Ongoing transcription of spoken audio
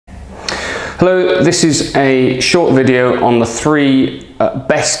Hello, this is a short video on the three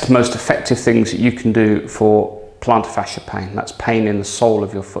best, most effective things that you can do for plantar fascia pain. That's pain in the sole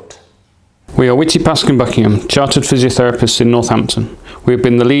of your foot. We are Witty, Pask and Buckingham, Chartered Physiotherapists in Northampton. We have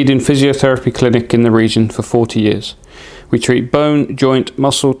been the leading physiotherapy clinic in the region for 40 years. We treat bone, joint,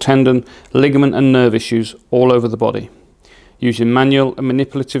 muscle, tendon, ligament and nerve issues all over the body. Using manual and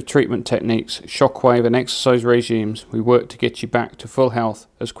manipulative treatment techniques, shockwave and exercise regimes, we work to get you back to full health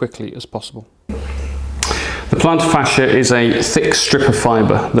as quickly as possible. The plantar fascia is a thick strip of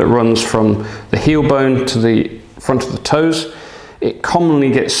fibre that runs from the heel bone to the front of the toes. It commonly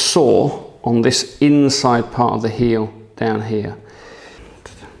gets sore on this inside part of the heel down here.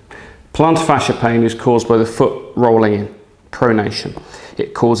 Plantar fascia pain is caused by the foot rolling in, pronation.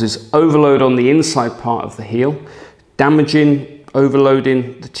 It causes overload on the inside part of the heel, damaging,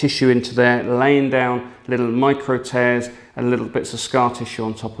 overloading the tissue into there, laying down little micro tears and little bits of scar tissue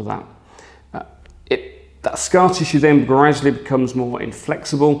on top of that. That scar tissue then gradually becomes more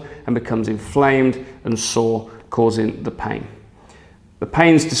inflexible and becomes inflamed and sore, causing the pain. The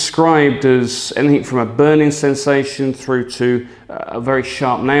pain is described as anything from a burning sensation through to a very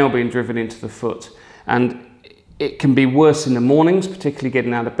sharp nail being driven into the foot. And it can be worse in the mornings, particularly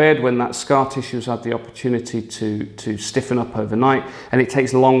getting out of bed when that scar tissue has had the opportunity to stiffen up overnight, and it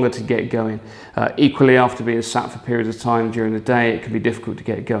takes longer to get going. Equally, after being sat for periods of time during the day, it can be difficult to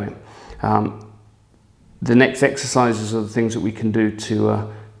get going. The next exercises are the things that we can do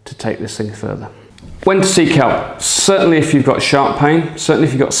to take this thing further. When to seek help? Certainly if you've got sharp pain, certainly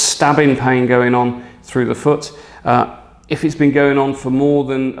if you've got stabbing pain going on through the foot. If it's been going on for more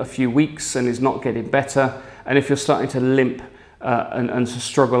than a few weeks and is not getting better, and if you're starting to limp and to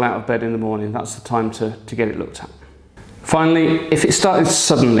struggle out of bed in the morning, that's the time to get it looked at. Finally, if it started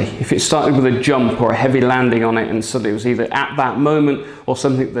suddenly, if it started with a jump or a heavy landing on it and suddenly it was either at that moment or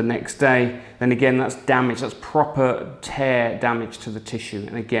something the next day, then again that's damage, that's proper tear damage to the tissue.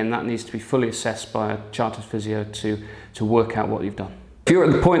 And again, that needs to be fully assessed by a chartered physio to work out what you've done. If you're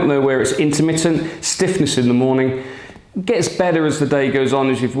at the point though where it's intermittent, stiffness in the morning, gets better as the day goes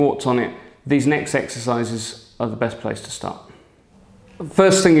on as you've walked on it, these next exercises are the best place to start.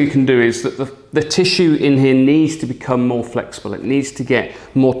 First thing you can do is that the tissue in here needs to become more flexible. It needs to get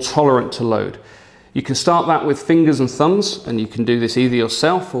more tolerant to load. You can start that with fingers and thumbs, and you can do this either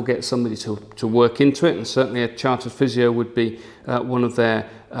yourself or get somebody to work into it, and certainly a chartered physio would be one of their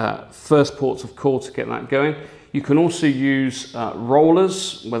first ports of call to get that going. You can also use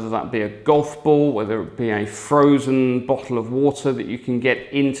rollers, whether that be a golf ball, whether it be a frozen bottle of water that you can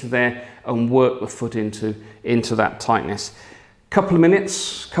get into there and work the foot into that tightness. Couple of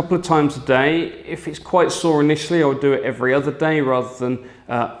minutes, couple of times a day. If it's quite sore initially, I would do it every other day rather than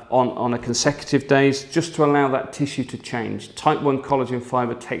on a consecutive days, just to allow that tissue to change. Type 1 collagen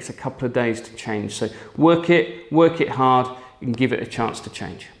fibre takes a couple of days to change, so work it hard and give it a chance to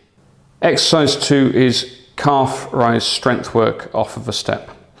change. Exercise 2 is calf rise strength work off of a step.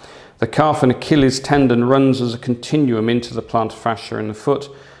 The calf and Achilles tendon runs as a continuum into the plantar fascia in the foot,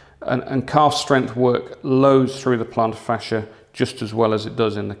 and calf strength work loads through the plantar fascia just as well as it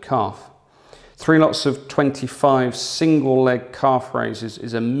does in the calf. 3 lots of 25 single leg calf raises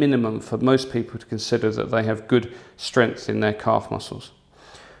is a minimum for most people to consider that they have good strength in their calf muscles.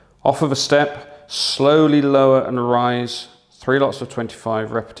 Off of a step, slowly lower and rise, 3 lots of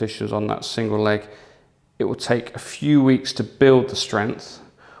 25 repetitions on that single leg. It will take a few weeks to build the strength.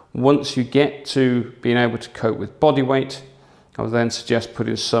 Once you get to being able to cope with body weight, I would then suggest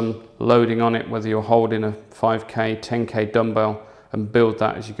putting some loading on it, whether you're holding a 5K, 10K dumbbell, and build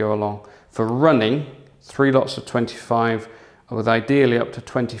that as you go along. For running, 3 lots of 25 with ideally up to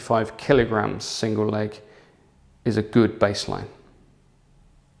 25 kilograms single leg is a good baseline.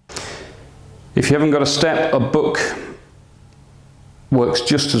 If you haven't got a step, a book works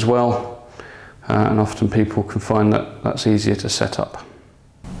just as well, and often people can find that that's easier to set up.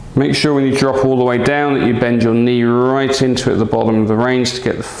 Make sure when you drop all the way down that you bend your knee right into at the bottom of the range to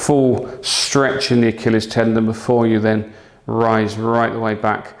get the full stretch in the Achilles tendon before you then rise right the way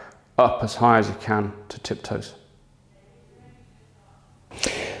back up as high as you can to tiptoes.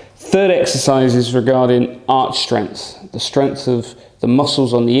 Third exercise is regarding arch strength, the strength of the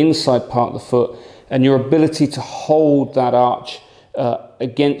muscles on the inside part of the foot and your ability to hold that arch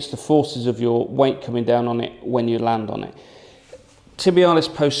against the forces of your weight coming down on it when you land on it.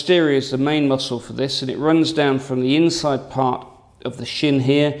 Tibialis posterior is the main muscle for this, and it runs down from the inside part of the shin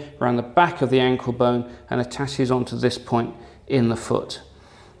here, around the back of the ankle bone, and attaches onto this point in the foot.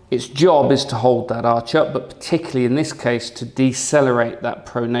 Its job is to hold that arch up, but particularly in this case to decelerate that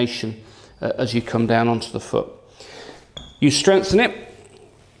pronation as you come down onto the foot. You strengthen it,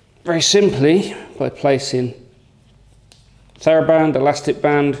 very simply by placing TheraBand, elastic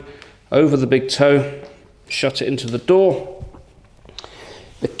band over the big toe, shut it into the door.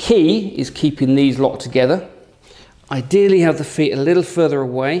 The key is keeping these locked together. Ideally have the feet a little further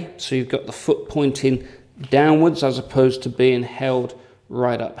away, so you've got the foot pointing downwards as opposed to being held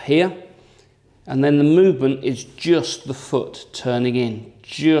right up here. And then the movement is just the foot turning in,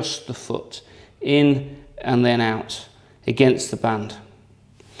 just the foot in and then out against the band.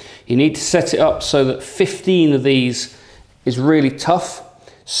 You need to set it up so that 15 of these is really tough.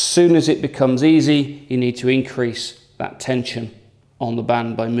 As soon as it becomes easy, you need to increase that tension on the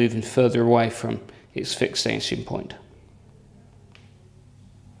band by moving further away from its fixation point.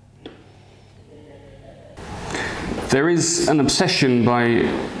 There is an obsession by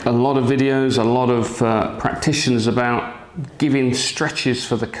a lot of videos, a lot of practitioners about giving stretches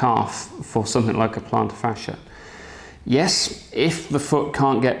for the calf for something like a plantar fascia. Yes, if the foot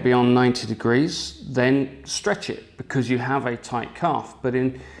can't get beyond 90 degrees, then stretch it because you have a tight calf. But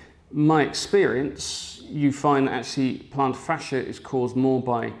in my experience, you find that actually plantar fascia is caused more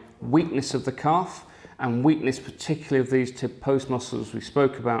by weakness of the calf and weakness particularly of these tib post muscles we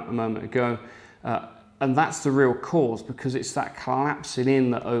spoke about a moment ago. And that's the real cause because it's that collapsing in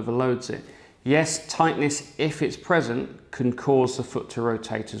that overloads it. Yes, tightness, if it's present, can cause the foot to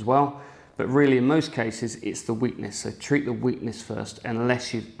rotate as well. But really, in most cases, it's the weakness. So treat the weakness first,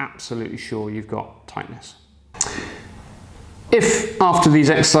 unless you're absolutely sure you've got tightness. If after these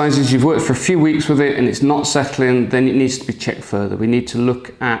exercises you've worked for a few weeks with it and it's not settling, then it needs to be checked further. We need to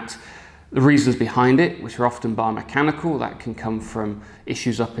look at the reasons behind it, which are often biomechanical. That can come from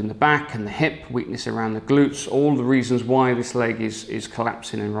issues up in the back and the hip, weakness around the glutes, all the reasons why this leg is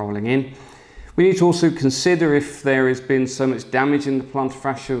collapsing and rolling in. We need to also consider if there has been so much damage in the plantar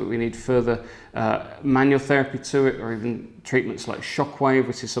fascia that we need further manual therapy to it, or even treatments like shockwave,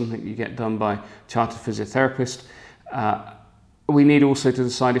 which is something you get done by Chartered Physiotherapist. We need also to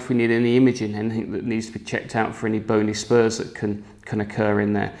decide if we need any imaging, anything that needs to be checked out for any bony spurs that can occur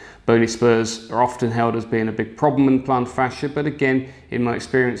in there. Bony spurs are often held as being a big problem in plantar fascia, but again, in my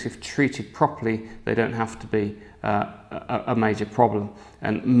experience, if treated properly, they don't have to be a major problem.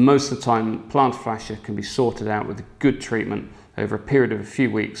 And most of the time, plantar fascia can be sorted out with a good treatment over a period of a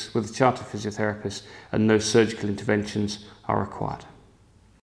few weeks with a chartered physiotherapist, and no surgical interventions are required.